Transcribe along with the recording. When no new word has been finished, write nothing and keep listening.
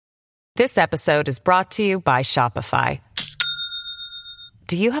This episode is brought to you by Shopify.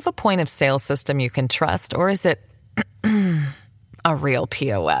 Do you have a point of sale system you can trust, or is it a real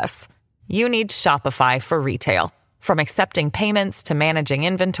POS? You need Shopify for retail. From accepting payments to managing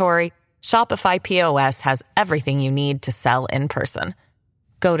inventory, Shopify POS has everything you need to sell in person.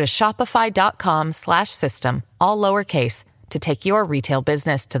 Go to shopify.com/system, all lowercase, to take your retail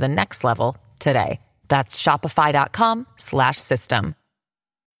business to the next level today. That's shopify.com/system.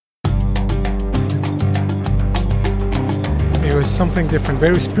 It was something different,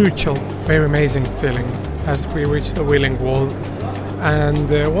 very spiritual, very amazing feeling as we reached the Wailing Wall. And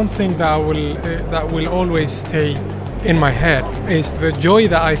one thing that will always stay in my head is the joy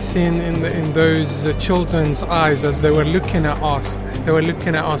that I seen in those children's eyes as they were looking at us. They were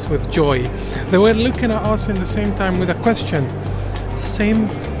looking at us with joy. They were looking at us in the same time with a question. It's the same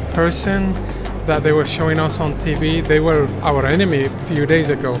person that they were showing us on TV. They were our enemy a few days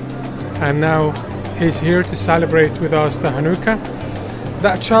ago, and now he's here to celebrate with us the Hanukkah.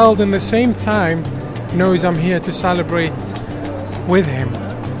 That child in the same time knows I'm here to celebrate with him.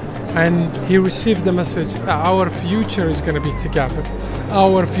 And he received the message that our future is going to be together.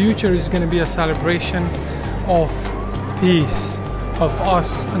 Our future is going to be a celebration of peace, of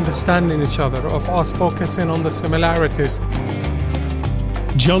us understanding each other, of us focusing on the similarities.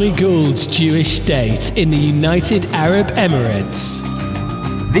 Jonny Gould's Jewish State in the United Arab Emirates.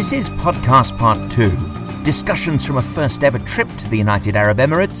 This is podcast part 2, discussions from a first ever trip to the United Arab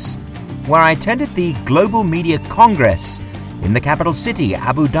Emirates, where I attended the Global Media Congress in the capital city,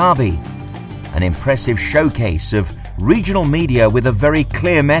 Abu Dhabi, an impressive showcase of regional media with a very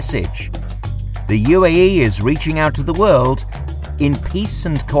clear message. The UAE is reaching out to the world in peace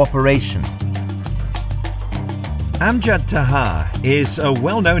and cooperation. Amjad Taha is a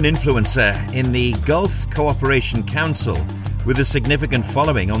well-known influencer in the Gulf Cooperation Council with a significant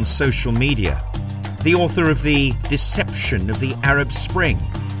following on social media. The author of The Deception of the Arab Spring,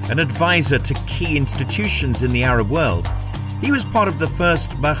 an advisor to key institutions in the Arab world. He was part of the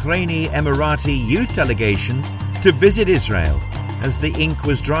first Bahraini Emirati youth delegation to visit Israel as the ink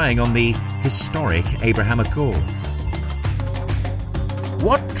was drying on the historic Abraham Accords.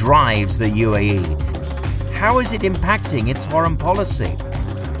 What drives the UAE? How is it impacting its foreign policy?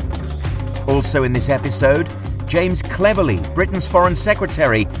 Also in this episode, James Cleverly, Britain's Foreign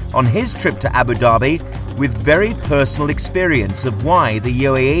Secretary, on his trip to Abu Dhabi with very personal experience of why the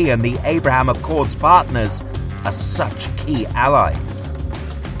UAE and the Abraham Accords partners are such key allies.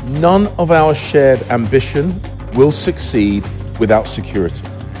 None of our shared ambition will succeed without security.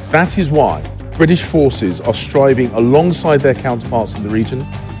 That is why British forces are striving alongside their counterparts in the region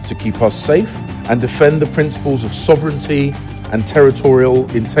to keep us safe and defend the principles of sovereignty and territorial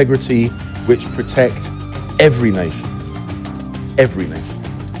integrity which protect every nation. Every nation.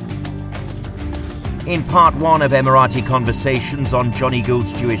 In part 1 of Emirati Conversations on Jonny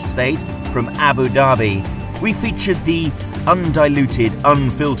Gould's Jewish State from Abu Dhabi, we featured the undiluted,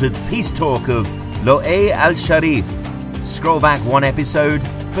 unfiltered peace talk of Lo'e Al-Sharif. Scroll back 1 episode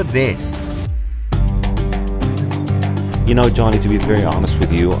for this. You know, Jonny, to be very honest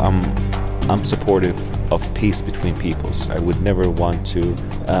with you, I'm supportive of peace between peoples. I would never want to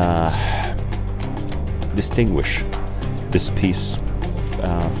distinguish this peace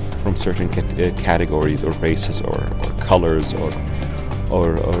from certain categories or races or colors or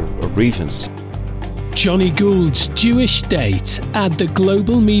regions. Jonny Gould's Jewish State at the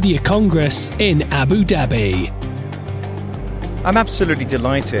Global Media Congress in Abu Dhabi. I'm absolutely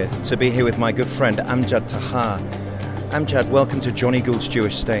delighted to be here with my good friend Amjad Taha. Amjad, welcome to Jonny Gould's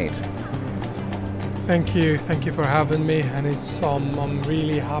Jewish State. Thank you for having me, and I'm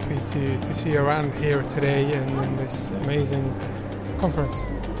really happy to see you around here today in this amazing conference.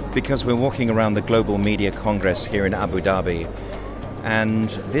 Because we're walking around the Global Media Congress here in Abu Dhabi, and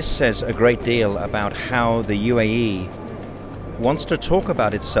this says a great deal about how the UAE wants to talk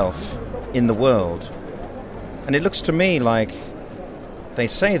about itself in the world. And it looks to me like they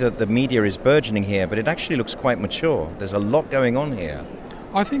say that the media is burgeoning here, but it actually looks quite mature. There's a lot going on here.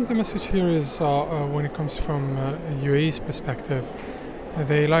 I think the message here is, when it comes from UAE's perspective,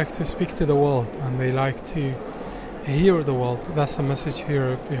 they like to speak to the world and they like to hear the world. That's the message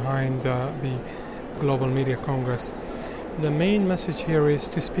here behind the Global Media Congress. The main message here is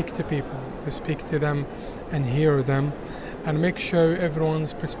to speak to people, to speak to them and hear them, and make sure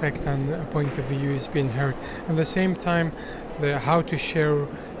everyone's perspective and point of view is being heard. At the same time, how to share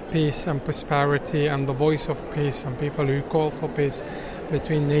peace and prosperity and the voice of peace and people who call for peace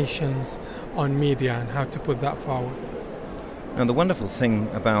between nations on media, and how to put that forward. Now, the wonderful thing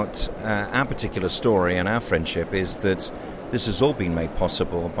about our particular story and our friendship is that this has all been made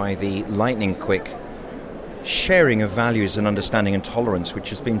possible by the lightning-quick sharing of values and understanding and tolerance which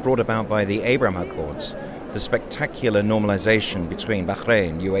has been brought about by the Abraham Accords, the spectacular normalization between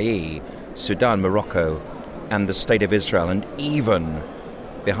Bahrain, UAE, Sudan, Morocco, and the State of Israel, and even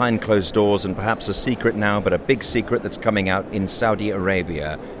behind closed doors, and perhaps a secret now, but a big secret that's coming out in Saudi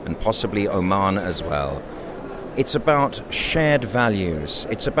Arabia and possibly Oman as well. It's about shared values.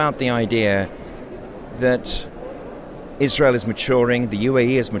 It's about the idea that Israel is maturing, the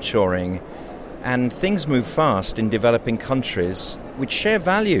UAE is maturing, and things move fast in developing countries which share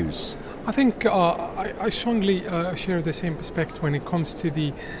values. I think I strongly share the same perspective when it comes to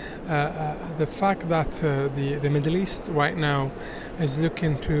the fact that the Middle East right now is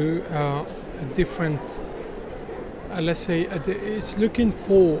looking to a different, it's looking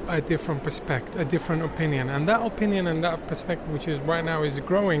for a different perspective, a different opinion, and that opinion and that perspective, which is right now is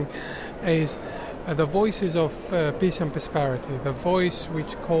growing, is the voices of peace and prosperity, the voice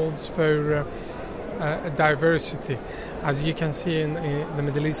which calls for diversity. As you can see, in the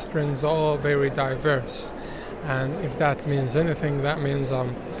Middle Easterns are very diverse, and if that means anything, that means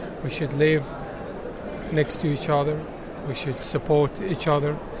we should live next to each other, we should support each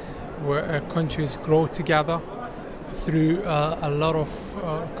other, where countries grow together through a lot of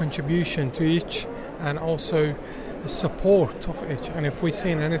contribution to each, and also support of each. And if we've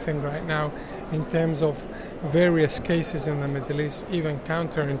seen anything right now in terms of various cases in the Middle East, even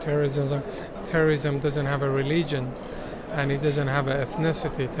countering terrorism doesn't have a religion and it doesn't have an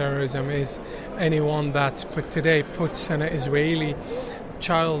ethnicity. Terrorism is anyone that today puts an Israeli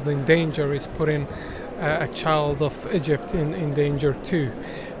child in danger is putting a child of Egypt in danger too.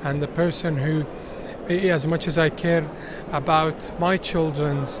 And the person who, as much as I care about my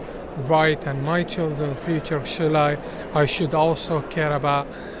children's right and my children's future, I should also care about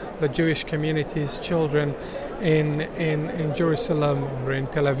the Jewish community's children in Jerusalem or in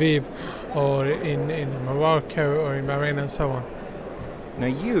Tel Aviv or in Morocco or in Bahrain and so on. Now,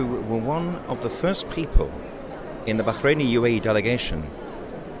 you were one of the first people in the Bahraini UAE delegation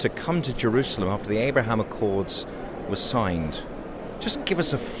to come to Jerusalem after the Abraham Accords were signed. Just give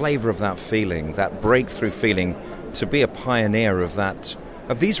us a flavour of that feeling, that breakthrough feeling, to be a pioneer of that,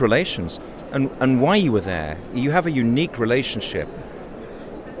 of these relations, and why you were there. You have a unique relationship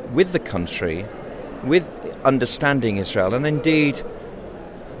with the country, with understanding Israel, and indeed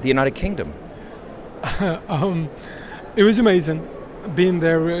the United Kingdom. It was amazing being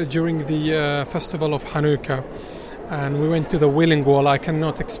there during the festival of Hanukkah, and we went to the Wailing Wall. I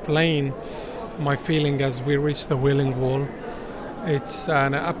cannot explain my feeling as we reached the Wailing Wall. It's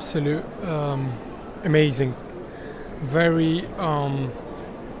an absolute amazing, very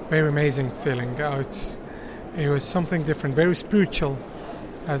amazing feeling. It was something different, very spiritual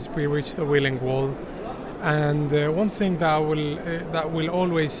as we reached the Wailing Wall. And one thing that will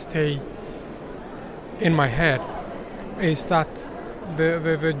always stay in my head is that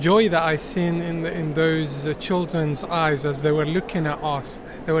the joy that I seen in those children's eyes as they were looking at us.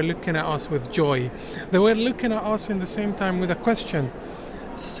 They were looking at us with joy. They were looking at us in the same time with a question.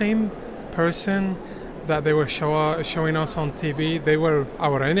 It's the same person that they were showing us on TV. They were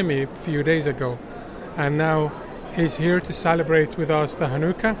our enemy a few days ago, and now he's here to celebrate with us the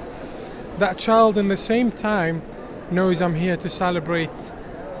Hanukkah. That child in the same time knows I'm here to celebrate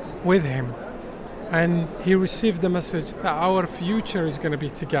with him. And he received the message that our future is going to be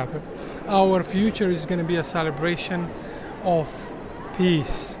together. Our future is going to be a celebration of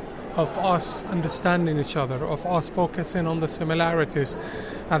peace, of us understanding each other, of us focusing on the similarities.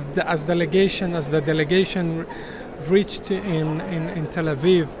 As the delegation reached in Tel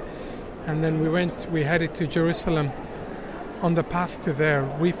Aviv, and then we headed to Jerusalem. On the path to there,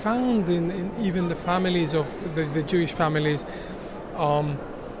 we found in even the families of the Jewish families,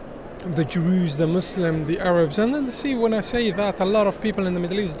 the Jews, the Muslim, the Arabs, and then see, when I say that, a lot of people in the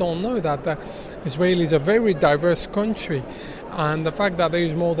Middle East don't know that Israel is a very diverse country, and the fact that there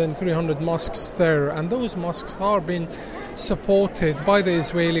is more than 300 mosques there, and those mosques are being supported by the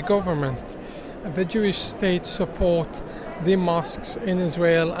Israeli government. The Jewish state support the mosques in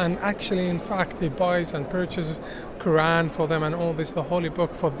Israel, and actually, in fact, it buys and purchases Quran for them and all this, the holy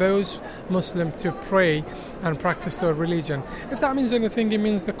book, for those Muslims to pray and practice their religion. If that means anything, it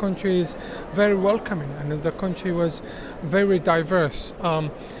means the country is very welcoming and the country was very diverse.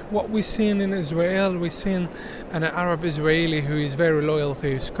 What we've seen in Israel, we've seen an Arab Israeli who is very loyal to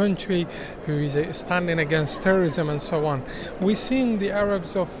his country, who is standing against terrorism and so on. We've seen the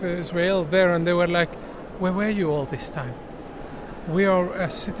Arabs of Israel there, and they were like, where were you all this time? We are a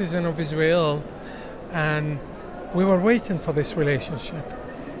citizen of Israel, and we were waiting for this relationship.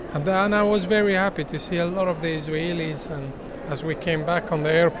 And I was very happy to see a lot of the Israelis, and as we came back on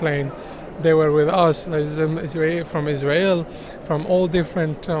the airplane, they were with us. There's from Israel, from all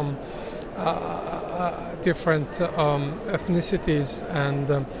different ethnicities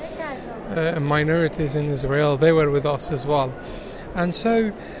and minorities in Israel. They were with us as well. And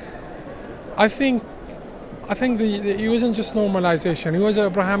so I think it wasn't just normalization. It was an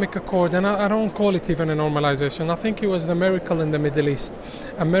Abrahamic Accord, and I don't call it even a normalization. I think it was the miracle in the Middle East,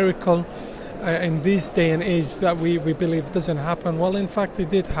 a miracle in this day and age that we believe doesn't happen. Well, in fact, it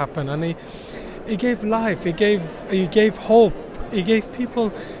did happen, and it gave life. It gave hope. It gave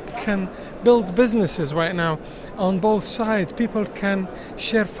people can build businesses right now on both sides. People can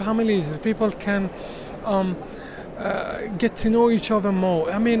share families. People can get to know each other more.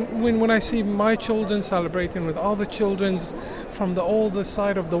 I mean, when I see my children celebrating with other children from the other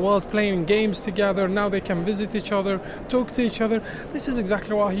side of the world, playing games together, now they can visit each other, talk to each other. This is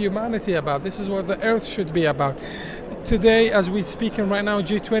exactly what humanity is about. This is what the earth should be about. Today, as we're speaking right now,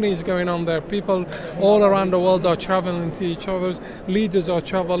 G20 is going on there. People all around the world are traveling to each other. Leaders are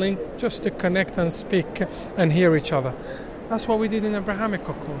traveling just to connect and speak and hear each other. That's what we did in Abrahamic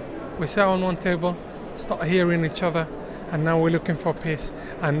Accord. We sat on one table, start hearing each other, and now we're looking for peace.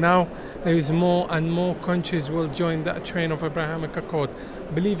 And now there is more and more countries will join that train of Abrahamic Accord.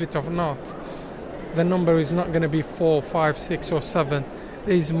 Believe it or not, the number is not going to be 4, 5, 6 or 7.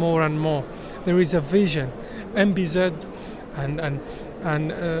 There is more and more. There is a vision. MBZ and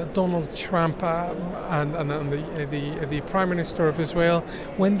Donald Trump and the Prime Minister of Israel,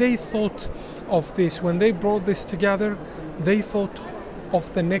 when they thought of this, when they brought this together, they thought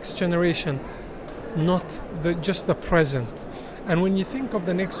of the next generation, not just the present. And when you think of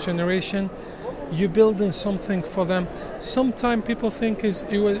the next generation, you're building something for them. Sometimes people think is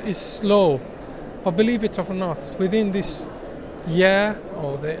slow, but believe it or not, within this year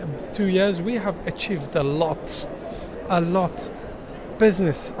or the 2 years, we have achieved a lot.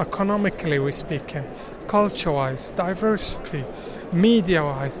 Business, economically we're speaking, culture-wise, diversity,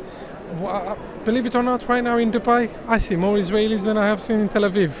 media-wise. Believe it or not, right now in Dubai, I see more Israelis than I have seen in Tel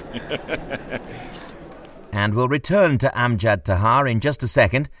Aviv. And we'll return to Amjad Taha in just a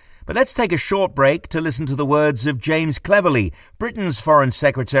second, but let's take a short break to listen to the words of James Cleverly, Britain's Foreign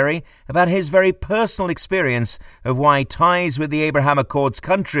Secretary, about his very personal experience of why ties with the Abraham Accords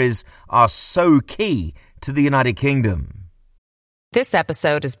countries are so key to the United Kingdom. This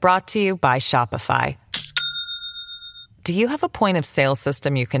episode is brought to you by Shopify. Do you have a point of sale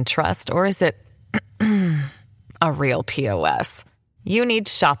system you can trust, or is it a real POS? You need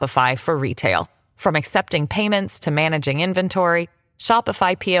Shopify for retail. From accepting payments to managing inventory,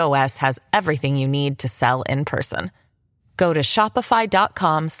 Shopify POS has everything you need to sell in person. Go to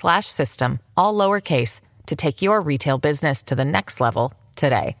shopify.com/system, all lowercase, to take your retail business to the next level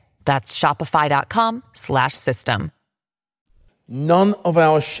today. That's shopify.com/system. None of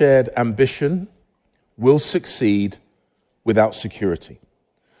our shared ambition will succeed without security.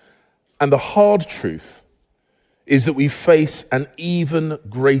 And the hard truth is that we face an even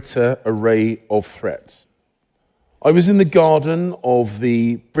greater array of threats. I was in the garden of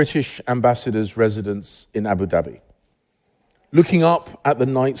the British ambassador's residence in Abu Dhabi, looking up at the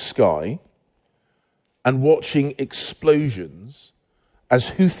night sky and watching explosions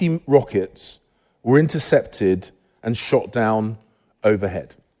as Houthi rockets were intercepted and shot down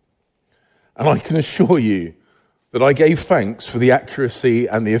overhead. And I can assure you that I gave thanks for the accuracy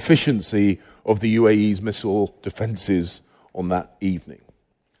and the efficiency of the UAE's missile defences on that evening.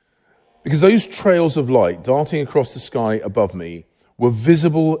 Because those trails of light darting across the sky above me were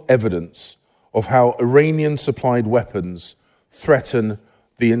visible evidence of how Iranian-supplied weapons threaten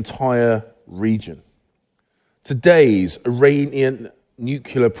the entire region. Today's Iranian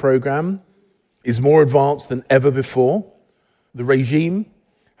nuclear program is more advanced than ever before. The regime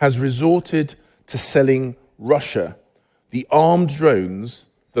has resorted to selling Russia the armed drones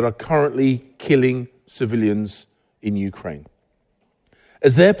that are currently killing civilians in Ukraine.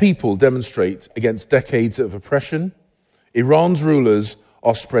 As their people demonstrate against decades of oppression, Iran's rulers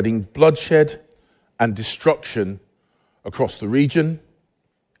are spreading bloodshed and destruction across the region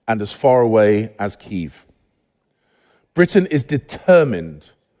and as far away as Kyiv. Britain is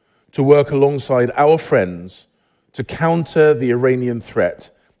determined to work alongside our friends to counter the Iranian threat,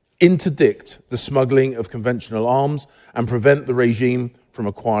 interdict the smuggling of conventional arms, and prevent the regime from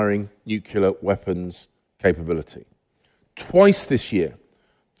acquiring nuclear weapons capability. Twice this year,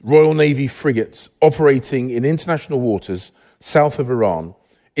 Royal Navy frigates operating in international waters south of Iran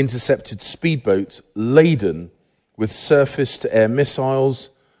intercepted speedboats laden with surface-to-air missiles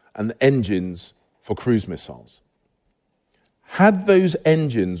and engines for cruise missiles. Had those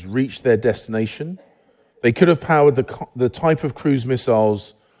engines reached their destination, they could have powered the type of cruise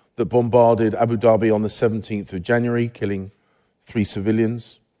missiles that bombarded Abu Dhabi on the 17th of January, killing 3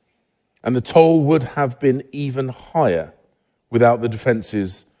 civilians. And the toll would have been even higher without the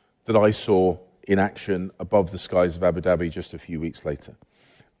defences that I saw in action above the skies of Abu Dhabi just a few weeks later.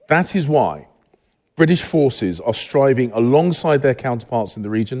 That is why British forces are striving alongside their counterparts in the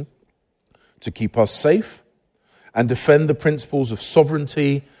region to keep us safe and defend the principles of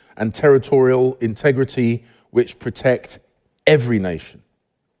sovereignty and territorial integrity which protect every nation.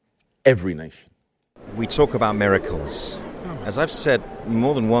 Every nation. We talk about miracles. As I've said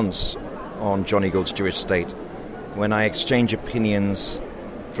more than once on Jonny Gould's Jewish State, when I exchange opinions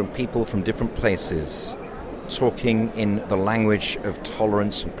from people from different places, talking in the language of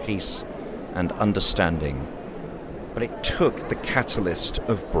tolerance and peace and understanding. But it took the catalyst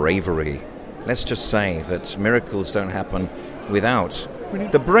of bravery. Let's just say that miracles don't happen without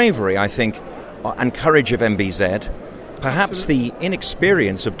the bravery, I think, and courage of MBZ. Perhaps the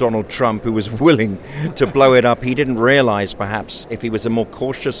inexperience of Donald Trump, who was willing to blow it up. He didn't realize, perhaps, if he was a more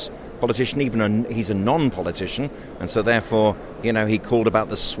cautious politician, he's a non-politician, and so therefore, he called about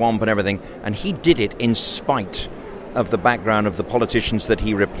the swamp and everything, and he did it in spite of the background of the politicians that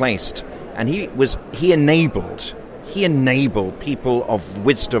he replaced, and he enabled people of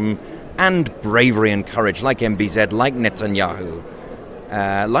wisdom and bravery and courage, like MBZ, like Netanyahu,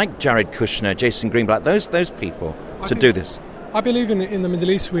 like Jared Kushner, Jason Greenblatt, those people to do this. I believe in the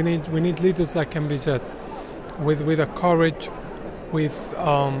Middle East we need leaders like MBZ with a courage, with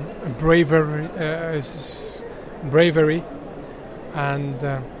bravery, and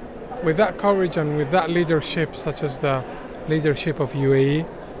with that courage and with that leadership, such as the leadership of UAE,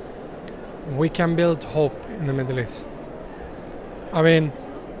 we can build hope in the Middle East. I mean,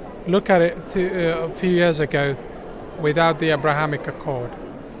 look at it a few years ago, without the Abrahamic Accord,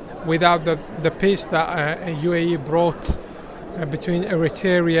 without the peace that UAE brought between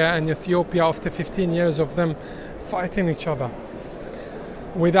Eritrea and Ethiopia after 15 years of them fighting each other,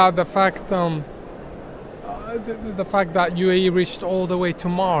 without the fact that UAE reached all the way to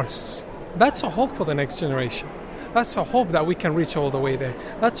Mars. That's a hope for the next generation. That's a hope that we can reach all the way there.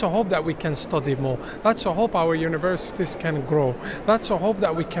 That's a hope that we can study more. That's a hope our universities can grow. That's a hope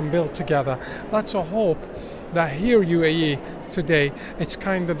that we can build together. That's a hope that here UAE today, it's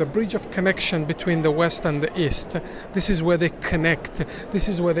kind of the bridge of connection between the West and the East. This is where they connect. This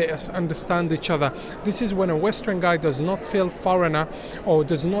is where they understand each other. This is when a Western guy does not feel foreigner or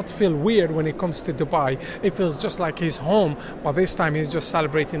does not feel weird when he comes to Dubai. It feels just like he's home, but this time he's just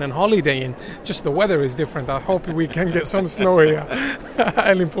celebrating and holidaying. Just the weather is different. I hope we can get some snow here at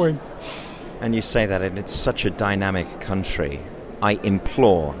any point. And you say that, and it's such a dynamic country. I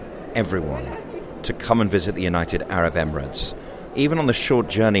implore everyone to come and visit the United Arab Emirates. Even on the short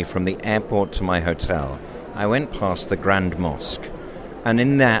journey from the airport to my hotel, I went past the Grand Mosque. And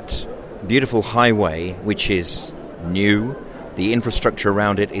in that beautiful highway, which is new, the infrastructure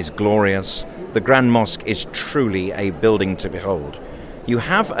around it is glorious, the Grand Mosque is truly a building to behold. You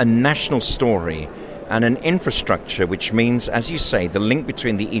have a national story and an infrastructure, which means, as you say, the link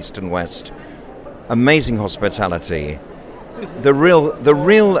between the East and West, amazing hospitality, the real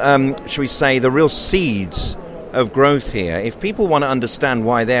seeds of growth here. If people want to understand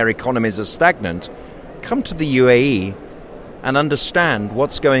why their economies are stagnant, come to the UAE and understand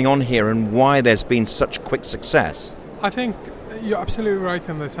what's going on here and why there's been such quick success. I think you're absolutely right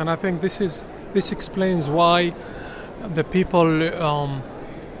in this, and I think this explains why the people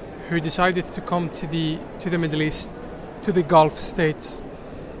who decided to come to the Middle East, to the Gulf states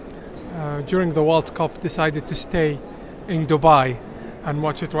during the World Cup, decided to stay in Dubai and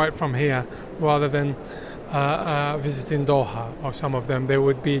watch it right from here rather than visiting Doha. Or some of them, they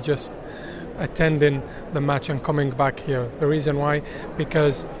would be just attending the match and coming back here. The reason why?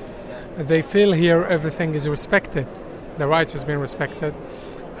 Because they feel here everything is respected. The rights has been respected,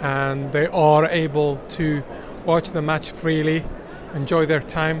 and they are able to watch the match freely, enjoy their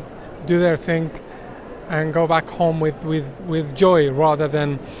time, do their thing, and go back home with joy rather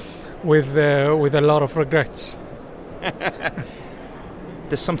than with a lot of regrets.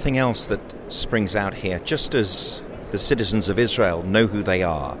 There's something else that springs out here. Just as the citizens of Israel know who they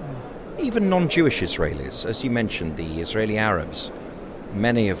are, even non-Jewish Israelis, as you mentioned, the Israeli Arabs,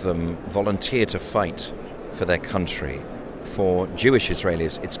 many of them volunteer to fight for their country. For Jewish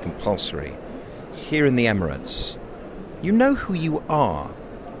Israelis, it's compulsory. Here in the Emirates, you know who you are,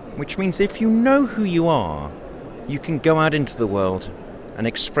 which means if you know who you are, you can go out into the world and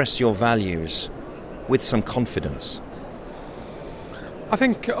express your values with some confidence. I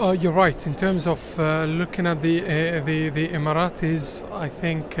think you're right in terms of looking at the Emiratis. I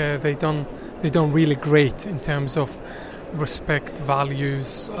think they done really great in terms of respect,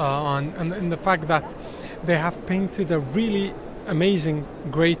 values, and the fact that they have painted a really amazing,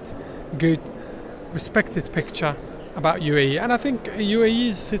 great, good, respected picture about UAE. And I think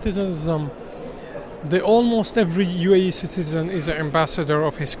UAE's citizens, almost every UAE citizen is an ambassador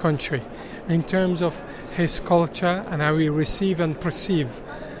of his country in terms of his culture and how he receiving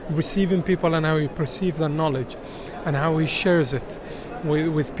people and how he perceives the knowledge and how he shares it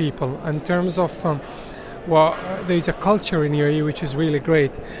with people. In terms of there's a culture in UAE which is really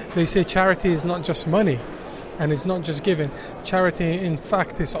great. They say charity is not just money and it's not just giving. Charity, in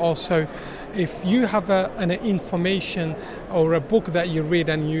fact, is also, if you have an information or a book that you read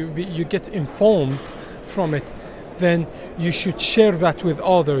and you get informed from it, then you should share that with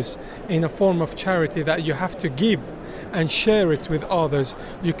others in a form of charity, that you have to give and share it with others.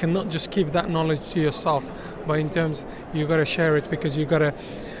 You cannot just keep that knowledge to yourself, but in terms, you got to share it, because you got to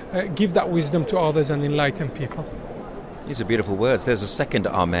give that wisdom to others and enlighten people. These are beautiful words. There's a second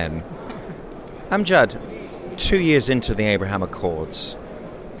amen. Amjad, 2 years into the Abraham Accords,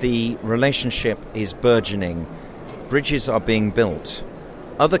 the relationship is burgeoning. Bridges are being built.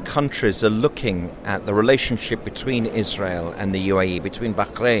 Other countries are looking at the relationship between Israel and the UAE, between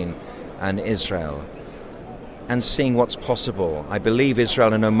Bahrain and Israel, and seeing what's possible. I believe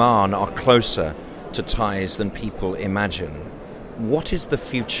Israel and Oman are closer to ties than people imagine. What is the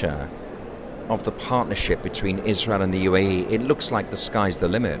future of the partnership between Israel and the UAE? It looks like the sky's the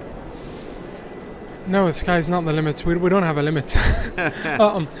limit. No, the sky is not the limit. We don't have a limit.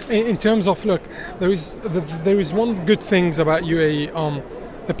 In terms of, look, there is one good thing about UAE.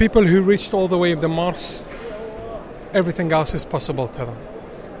 The people who reached all the way to Mars, everything else is possible to them.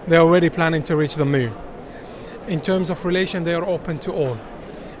 They're already planning to reach the moon. In terms of relation, they are open to all.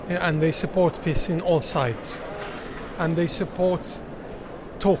 And they support peace in all sides. And they support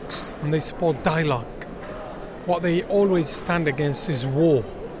talks, and they support dialogue. What they always stand against is war.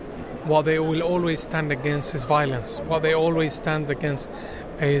 What they will always stand against is violence. What they always stand against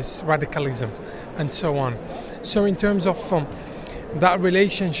is radicalism, and so on. So in terms of that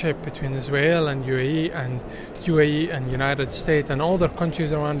relationship between Israel and UAE and United States and other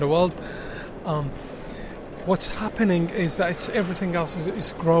countries around the world, what's happening is that everything else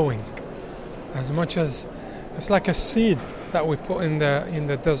is growing. As much as it's like a seed that we put in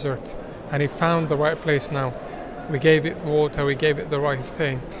the desert, and it found the right place now. We gave it water, we gave it the right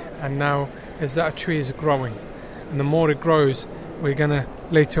thing, and now as that tree is growing, and the more it grows, we're gonna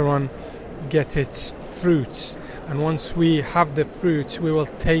later on get its fruits. And once we have the fruits, we will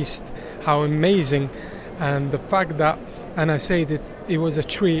taste how amazing, and the fact that, and I say that it was a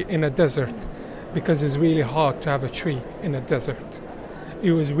tree in a desert, because it's really hard to have a tree in a desert.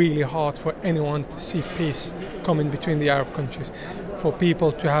 It was really hard for anyone to see peace coming between the Arab countries, for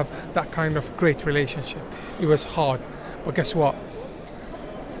people to have that kind of great relationship. It was hard, but guess what?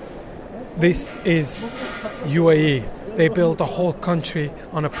 This is UAE. They built a whole country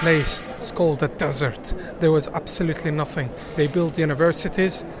on a place. It's called a desert. There was absolutely nothing. They built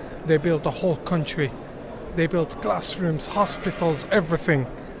universities. They built a whole country. They built classrooms, hospitals, everything.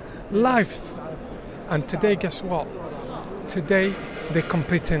 Life. And today, guess what? Today, they're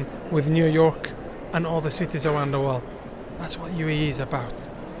competing with New York and all the cities around the world. That's what UAE is about.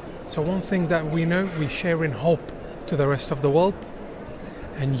 So one thing that we know, we share in hope to the rest of the world.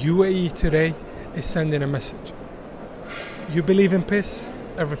 And UAE today is sending a message. You believe in peace,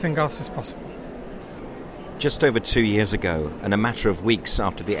 everything else is possible. Just over 2 years ago, and a matter of weeks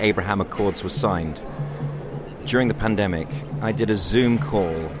after the Abraham Accords were signed, during the pandemic, I did a Zoom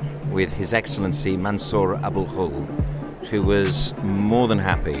call with His Excellency Mansour Abul Khul, who was more than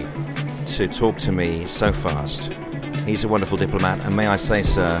happy to talk to me so fast. He's a wonderful diplomat, and may I say,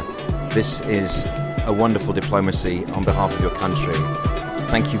 sir, this is a wonderful diplomacy on behalf of your country.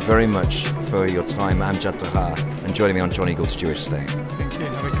 Thank you very much for your time, Amjad Taha, and joining me on Jonny Gould's Jewish State. Thank you.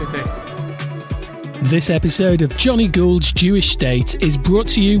 Have a good day. This episode of Jonny Gould's Jewish State is brought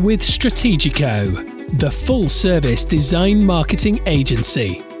to you with Strategico, the full-service design marketing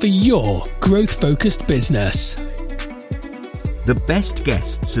agency for your growth-focused business. The best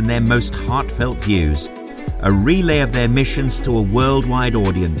guests and their most heartfelt views, a relay of their missions to a worldwide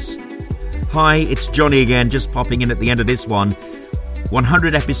audience. Hi, it's Jonny again, just popping in at the end of this one.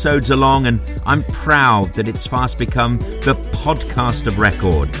 100 episodes along, and I'm proud that it's fast become the podcast of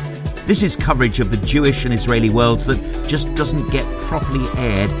record. This is coverage of the Jewish and Israeli worlds that just doesn't get properly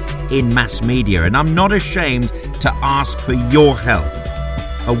aired in mass media, and I'm not ashamed to ask for your help.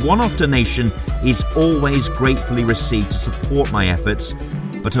 A one-off donation is always gratefully received to support my efforts,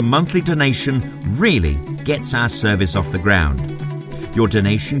 but a monthly donation really gets our service off the ground. Your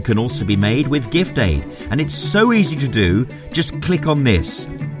donation can also be made with gift aid, and it's so easy to do. Just click on this,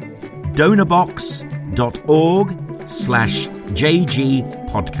 donorbox.org/JG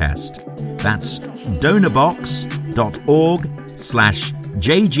podcast. That's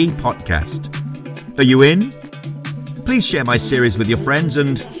donorbox.org/JG podcast. Are you in? Please share my series with your friends,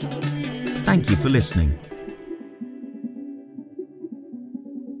 and thank you for listening.